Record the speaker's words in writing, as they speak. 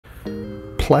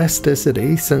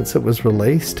Plasticity, since it was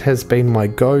released, has been my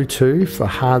go-to for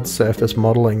hard surface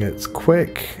modeling. It's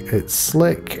quick, it's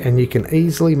slick, and you can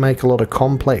easily make a lot of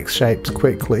complex shapes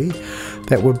quickly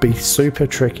that would be super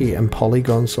tricky in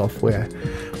Polygon software.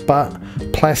 But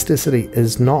Plasticity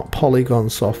is not Polygon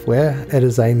software. It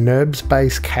is a NURBS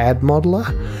based CAD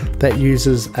modeler that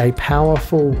uses a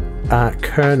powerful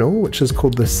kernel, which is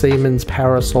called the Siemens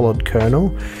Parasolid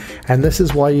kernel. And this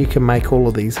is why you can make all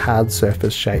of these hard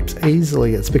surface shapes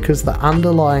easily. It's because the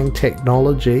underlying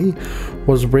technology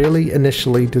was really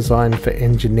initially designed for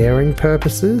engineering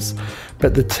purposes,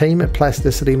 but the team at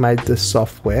Plasticity made this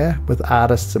software with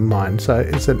artists in mind. So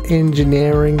it's an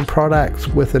engineering product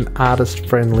with an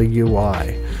artist-friendly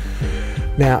UI.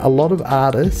 Now, a lot of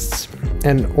artists,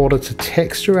 in order to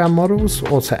texture our models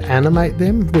or to animate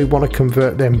them, we want to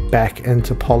convert them back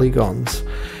into polygons.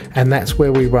 And that's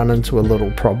where we run into a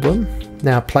little problem.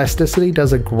 Now, Plasticity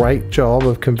does a great job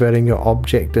of converting your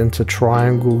object into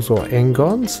triangles or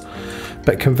n-gons,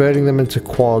 but converting them into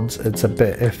quads, it's a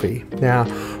bit iffy. Now,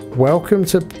 welcome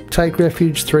to Take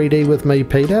Refuge 3D with me,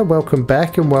 Peter. Welcome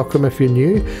back and welcome if you're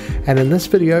new. And in this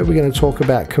video, we're going to talk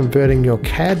about converting your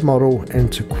CAD model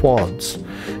into quads.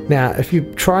 Now, if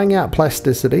you're trying out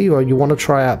Plasticity or you want to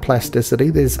try out Plasticity,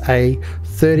 there's a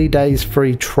 30 days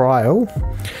free trial.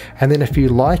 And then if you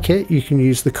like it, you can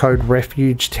use the code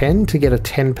REFUGE10 to get a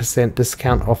 10%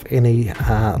 discount off any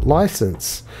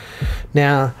license.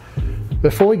 Now,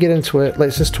 before we get into it,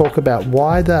 let's just talk about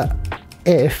why the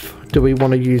F do we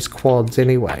want to use quads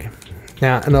anyway.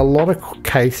 Now, in a lot of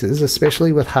cases,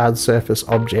 especially with hard surface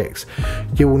objects,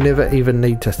 you will never even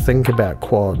need to think about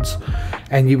quads.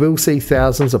 And you will see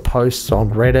thousands of posts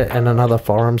on Reddit and another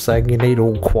forum saying you need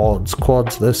all quads.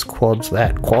 Quads this, quads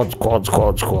that, quads, quads,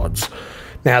 quads, quads.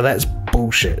 Now, that's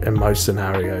bullshit in most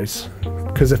scenarios.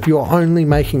 Because if you're only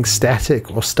making static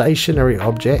or stationary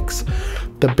objects,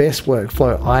 the best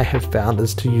workflow I have found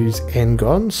is to use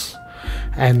n-gons.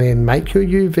 And then make your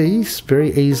UVs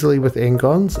very easily with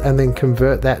n-gons and then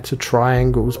convert that to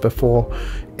triangles before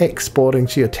exporting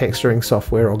to your texturing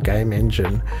software or game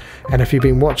engine. And if you've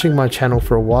been watching my channel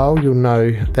for a while, you'll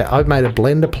know that I've made a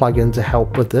Blender plugin to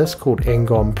help with this called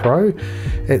n-gon Pro.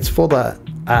 It's for the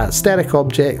static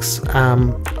objects,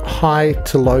 high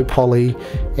to low poly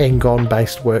n-gon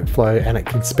based workflow, and it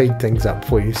can speed things up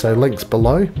for you. So links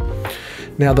below.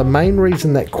 Now, the main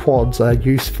reason that quads are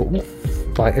useful,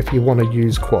 like if you want to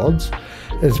use quads,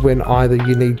 is when either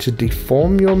you need to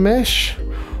deform your mesh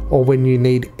or when you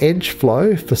need edge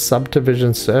flow for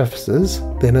subdivision surfaces.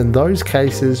 Then in those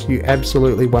cases you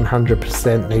absolutely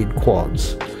 100% need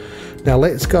quads. Now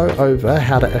let's go over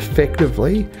how to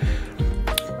effectively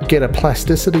get a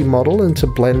Plasticity model into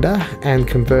Blender and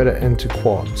convert it into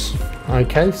quads.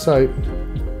 Okay, so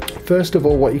first of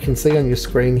all, what you can see on your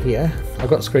screen here, I've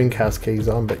got screencast keys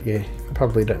on, but yeah,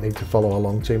 probably don't need to follow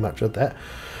along too much with that.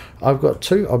 I've got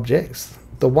two objects.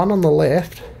 The one on the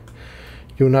left,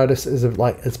 you'll notice is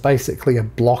it's basically a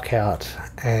block out,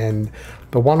 and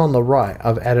the one on the right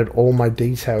I've added all my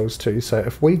details to. So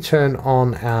if we turn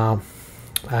on our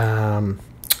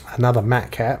another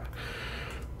matte cap,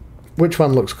 which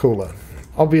one looks cooler?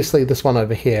 Obviously this one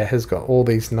over here has got all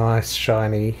these nice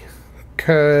shiny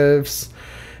curves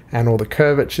and all the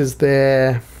curvatures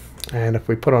there. And if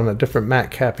we put on a different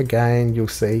matte cap again, you'll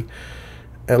see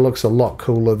it looks a lot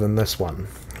cooler than this one.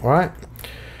 All right,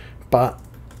 but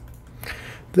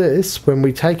this, when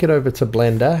we take it over to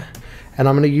Blender, and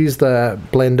I'm going to use the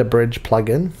Blender Bridge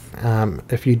plugin.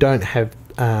 If you don't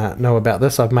know about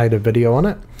this, I've made a video on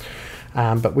it.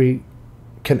 But we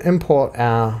can import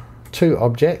our two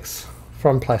objects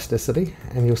from Plasticity,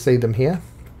 and you'll see them here.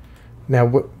 Now,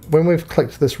 when we've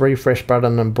clicked this refresh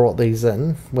button and brought these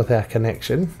in with our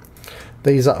connection,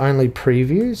 these are only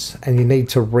previews and you need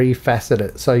to refacet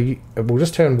it. So we'll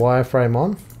just turn wireframe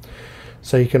on.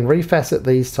 So you can refacet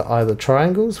these to either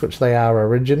triangles, which they are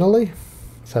originally.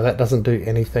 So that doesn't do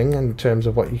anything in terms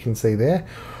of what you can see there.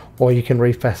 Or you can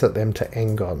refacet them to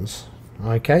n-gons.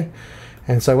 Okay.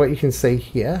 And so what you can see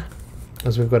here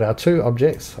is we've got our two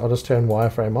objects. I'll just turn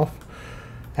wireframe off.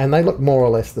 And they look more or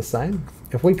less the same.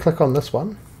 If we click on this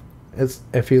one,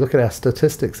 if you look at our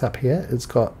statistics up here, it's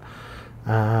got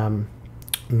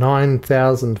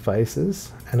 9,000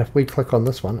 faces, and if we click on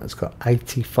this one, it's got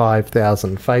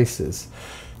 85,000 faces.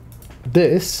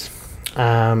 This,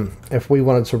 if we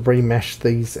wanted to remesh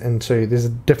these into, there's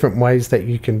different ways that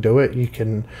you can do it. You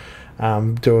can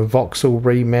do a voxel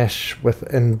remesh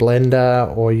within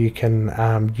Blender, or you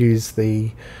can use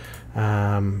the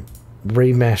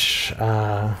remesh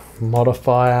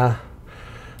modifier,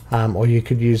 or you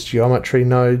could use geometry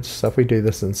nodes. So if we do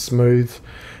this in smooth,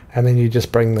 and then you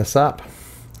just bring this up,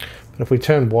 If we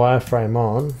turn wireframe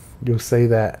on, you'll see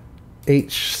that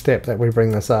each step that we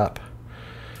bring this up,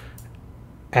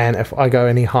 and if I go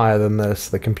any higher than this,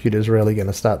 the computer's really going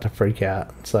to start to freak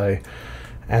out. So,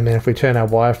 and then if we turn our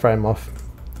wireframe off,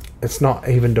 it's not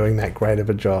even doing that great of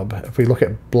a job. If we look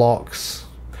at blocks,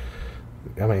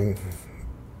 I mean,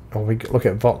 or we look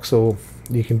at voxel,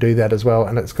 you can do that as well,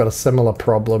 and it's got a similar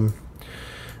problem.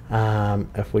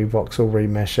 If we voxel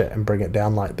remesh it and bring it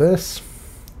down like this,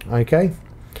 okay,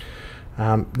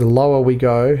 the lower we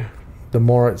go, the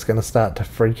more it's going to start to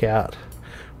freak out.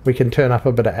 We can turn up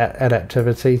a bit of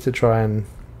adaptivity to try and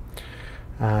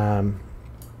I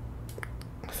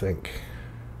think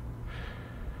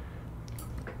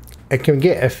it can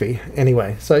get iffy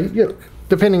anyway. So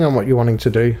depending on what you're wanting to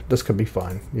do, this could be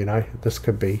fine. You know, this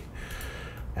could be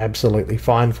absolutely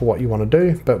fine for what you want to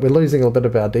do, but we're losing a bit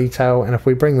of our detail, and if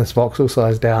we bring this voxel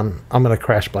size down, I'm going to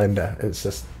crash Blender. It's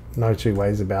just no two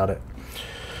ways about it.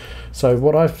 So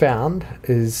what I've found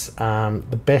is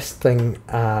the best thing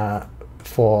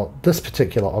for this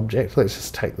particular object, let's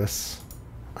just take this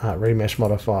remesh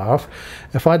modifier off.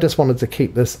 If I just wanted to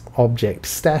keep this object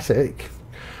static,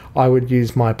 I would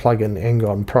use my plugin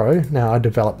Ngon Pro. Now I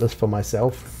developed this for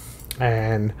myself,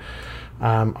 and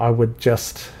I would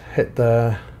just hit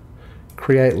the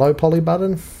create low poly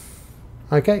button,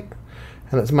 okay,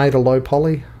 and it's made a low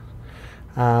poly,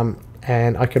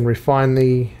 and I can refine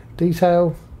the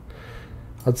detail,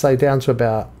 I'd say down to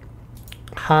about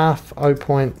half,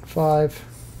 0.5,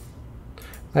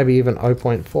 maybe even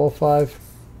 0.45,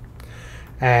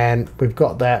 and we've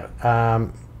got that,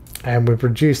 and we've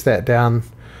reduced that down.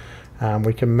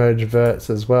 We can merge verts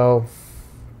as well,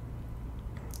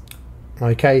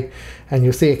 okay, and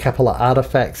you'll see a couple of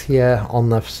artifacts here on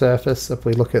the surface. If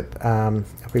we look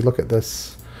at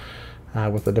this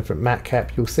with a different matte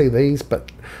cap, you'll see these,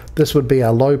 but this would be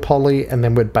our low poly, and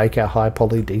then we'd bake our high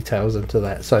poly details into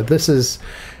that. So this is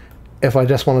if I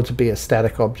just wanted to be a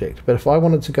static object, but if I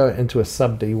wanted to go into a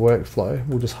sub-D workflow,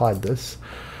 we'll just hide this,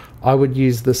 I would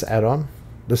use this add-on.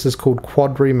 This is called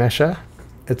Quad Remesher.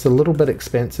 It's a little bit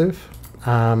expensive.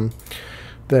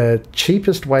 The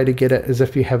cheapest way to get it is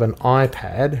if you have an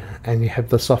iPad and you have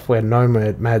the software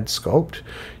Nomad Sculpt,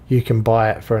 you can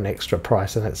buy it for an extra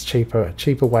price, and it's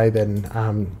cheaper way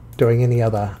than doing any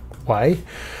other way.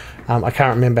 I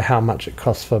can't remember how much it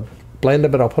costs for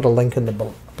Blender, but I'll put a link in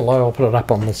the below. I'll put it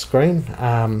up on the screen.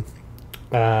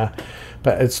 But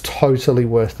it's totally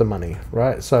worth the money,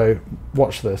 right? So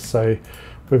watch this. So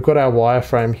we've got our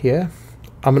wireframe here.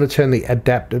 I'm going to turn the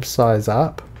adaptive size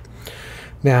up.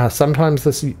 Now sometimes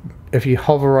this, if you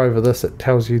hover over this, it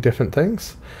tells you different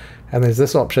things, and there's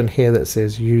this option here that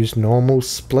says use normal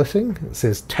splitting. It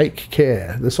says take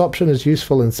care. This option is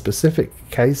useful in specific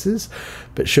cases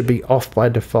but should be off by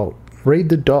default. Read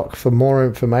the doc for more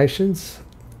information.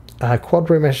 Quad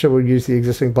Remesher will use the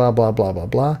existing blah blah blah blah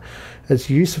blah. It's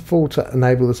useful to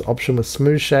enable this option with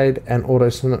smooth shade and auto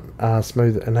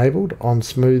smooth enabled. On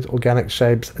smooth organic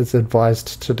shapes, it's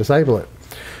advised to disable it.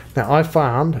 Now I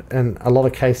found in a lot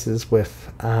of cases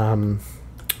with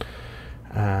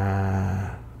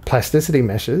plasticity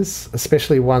meshes,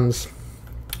 especially ones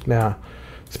where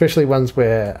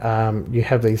you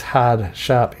have these hard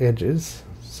sharp edges,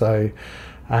 so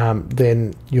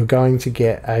then you're going to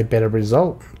get a better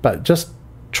result, but just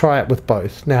try it with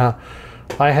both. Now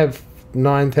I have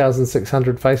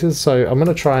 9,600 faces, so I'm going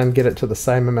to try and get it to the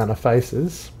same amount of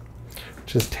faces,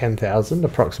 which is 10,000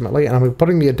 approximately, and I'm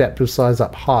putting the adaptive size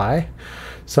up high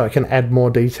so it can add more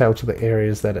detail to the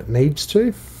areas that it needs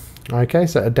to. Okay,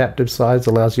 so adaptive size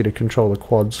allows you to control the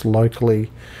quads locally,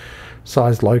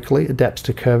 adapts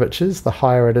to curvatures. The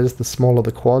higher it is, the smaller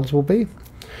the quads will be.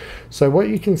 So what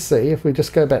you can see, if we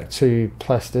just go back to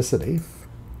plasticity,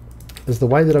 is the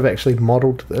way that I've actually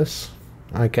modeled this,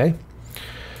 okay,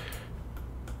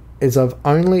 is I've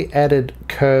only added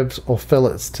curves or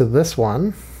fillets to this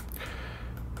one,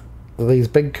 these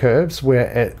big curves, where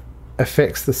it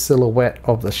affects the silhouette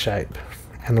of the shape,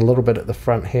 and a little bit at the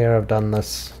front here. I've done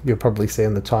this, you'll probably see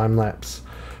in the time lapse,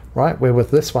 right, where with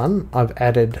this one I've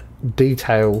added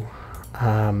detail,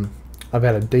 I've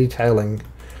added detailing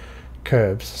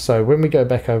curves. So when we go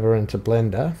back over into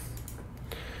Blender,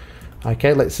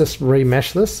 okay, let's just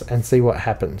remesh this and see what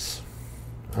happens.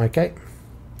 Okay,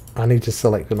 I need to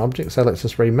select an object, so let's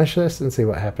just remesh this and see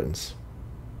what happens.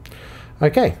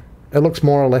 Okay, it looks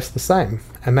more or less the same,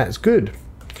 and that's good.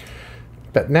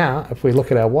 But now if we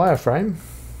look at our wireframe,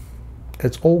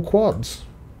 it's all quads,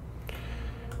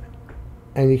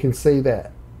 and you can see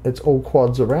that it's all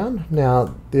quads around.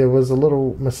 Now there was a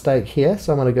little mistake here,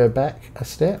 so I'm going to go back a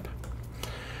step,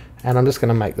 and I'm just going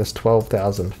to make this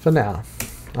 12,000 for now.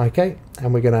 Okay,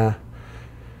 and we're going to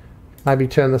maybe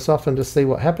turn this off and just see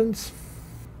what happens.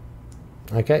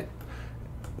 Okay,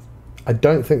 I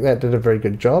don't think that did a very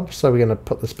good job, so we're going to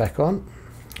put this back on.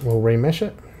 We'll remesh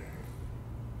it.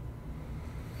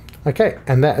 Okay,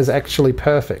 and that is actually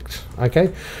perfect.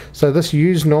 Okay, so this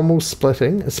use normal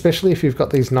splitting, especially if you've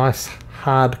got these nice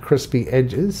hard crispy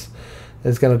edges,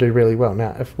 is going to do really well.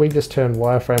 Now if we just turn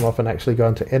wireframe off and actually go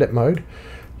into edit mode,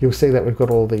 you'll see that we've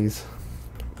got all these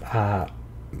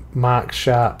marked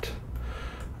sharped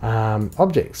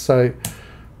objects. So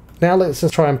now let's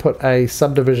just try and put a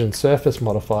subdivision surface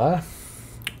modifier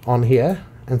on here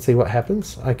and see what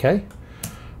happens. Okay,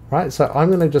 right, so I'm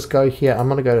going to just go here, I'm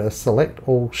going to go to select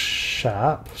all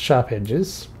sharp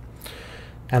edges,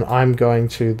 and I'm going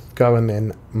to go and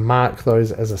then mark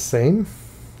those as a seam.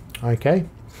 Okay,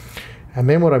 and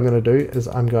then what I'm going to do is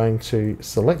I'm going to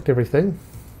select everything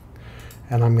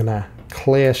and I'm going to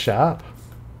clear sharp.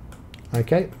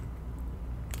 Okay,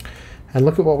 and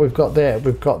look at what we've got there.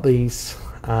 We've got these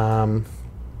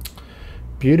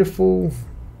beautiful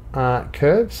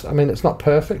curves. I mean, it's not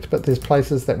perfect, but there's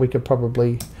places that we could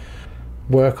probably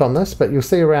work on this, but you'll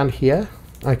see around here,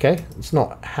 okay, it's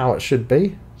not how it should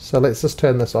be. So let's just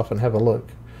turn this off and have a look.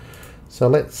 So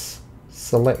let's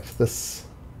select this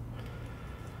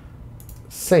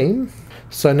seam.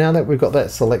 So now that we've got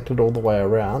that selected all the way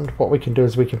around, what we can do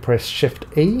is we can press Shift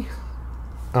E.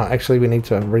 Actually, we need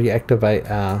to reactivate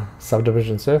our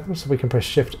subdivision surface. So we can press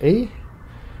Shift E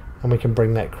and we can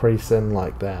bring that crease in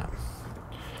like that.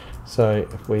 So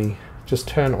if we just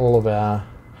turn all of our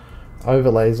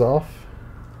overlays off,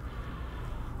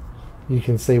 you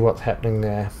can see what's happening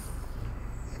there.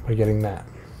 We're getting that.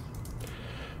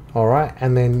 Alright,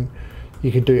 and then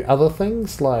you could do other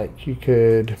things, like you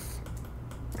could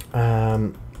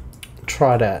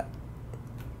try to,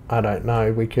 I don't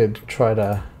know, we could try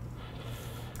to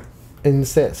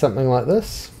inset something like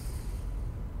this.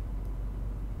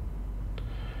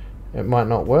 It might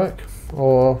not work,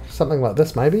 or something like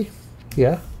this maybe.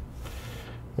 Yeah,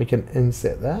 we can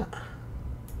inset that,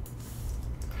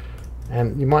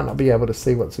 and you might not be able to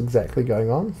see what's exactly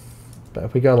going on, but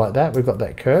if we go like that, we've got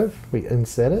that curve, we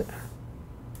inset it.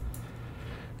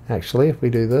 Actually, if we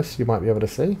do this, you might be able to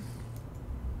see,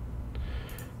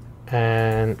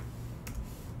 and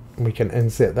we can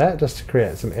inset that just to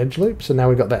create some edge loops. So now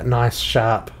we've got that nice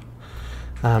sharp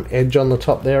edge on the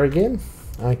top there again.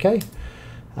 Okay,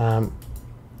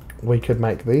 we could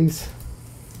make these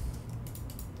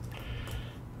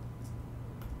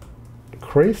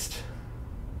creased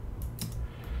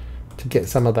to get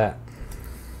some of that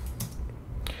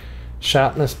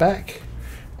sharpness back.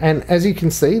 And as you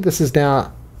can see, this is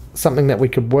now something that we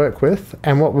could work with.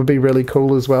 And what would be really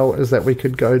cool as well is that we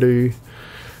could go to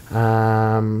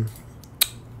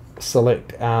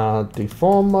select our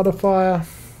deform modifier,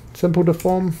 simple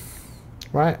deform,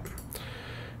 right,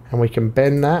 and we can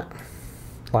bend that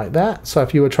like that. So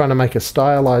if you were trying to make a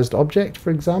stylized object,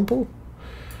 for example,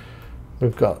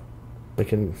 we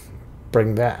can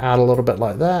bring that out a little bit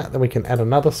like that. Then we can add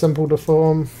another simple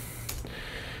deform,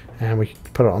 and we can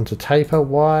put it onto taper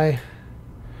Y,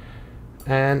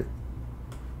 and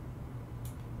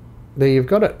there you've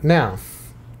got it. Now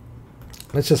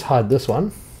let's just hide this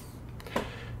one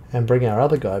and bring our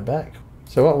other guy back.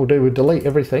 So what we'll do, we'll delete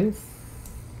everything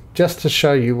just to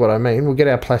show you what I mean. We'll get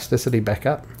our plasticity back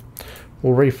up,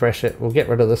 we'll refresh it, we'll get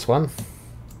rid of this one.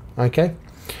 Okay,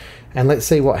 and let's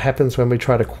see what happens when we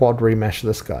try to quad remesh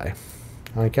this guy.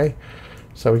 Okay,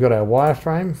 so we've got our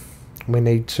wireframe, we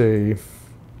need to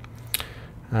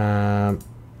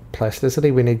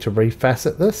plasticity, we need to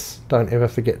refacet this. Don't ever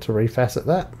forget to refacet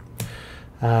that.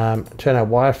 Turn our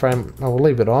wireframe, we'll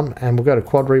leave it on, and we'll go to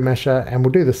quad remesher, and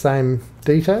we'll do the same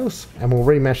details, and we'll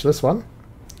remesh this one.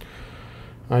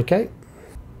 Okay,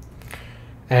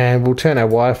 and we'll turn our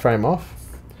wireframe off,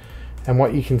 and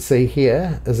what you can see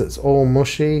here is it's all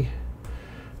mushy.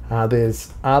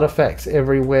 There's artifacts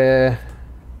everywhere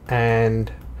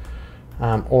and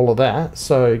all of that.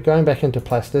 So going back into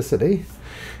plasticity,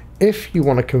 if you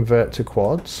want to convert to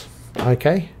quads,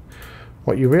 okay,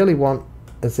 what you really want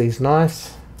is these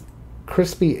nice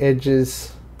crispy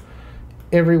edges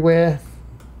everywhere,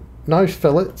 no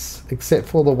fillets except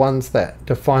for the ones that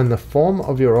define the form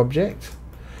of your object.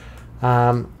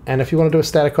 And if you want to do a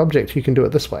static object, you can do it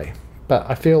this way, but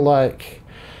I feel like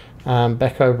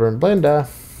back over in Blender,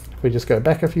 if we just go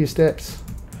back a few steps,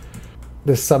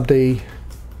 this sub D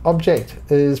object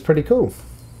is pretty cool.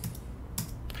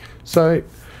 So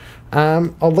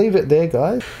I'll leave it there,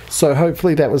 guys. So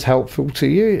hopefully that was helpful to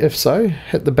you. If so,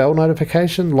 hit the bell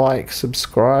notification, like,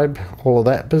 subscribe, all of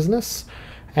that business,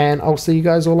 and I'll see you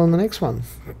guys all in the next one.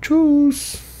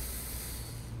 Tschüss.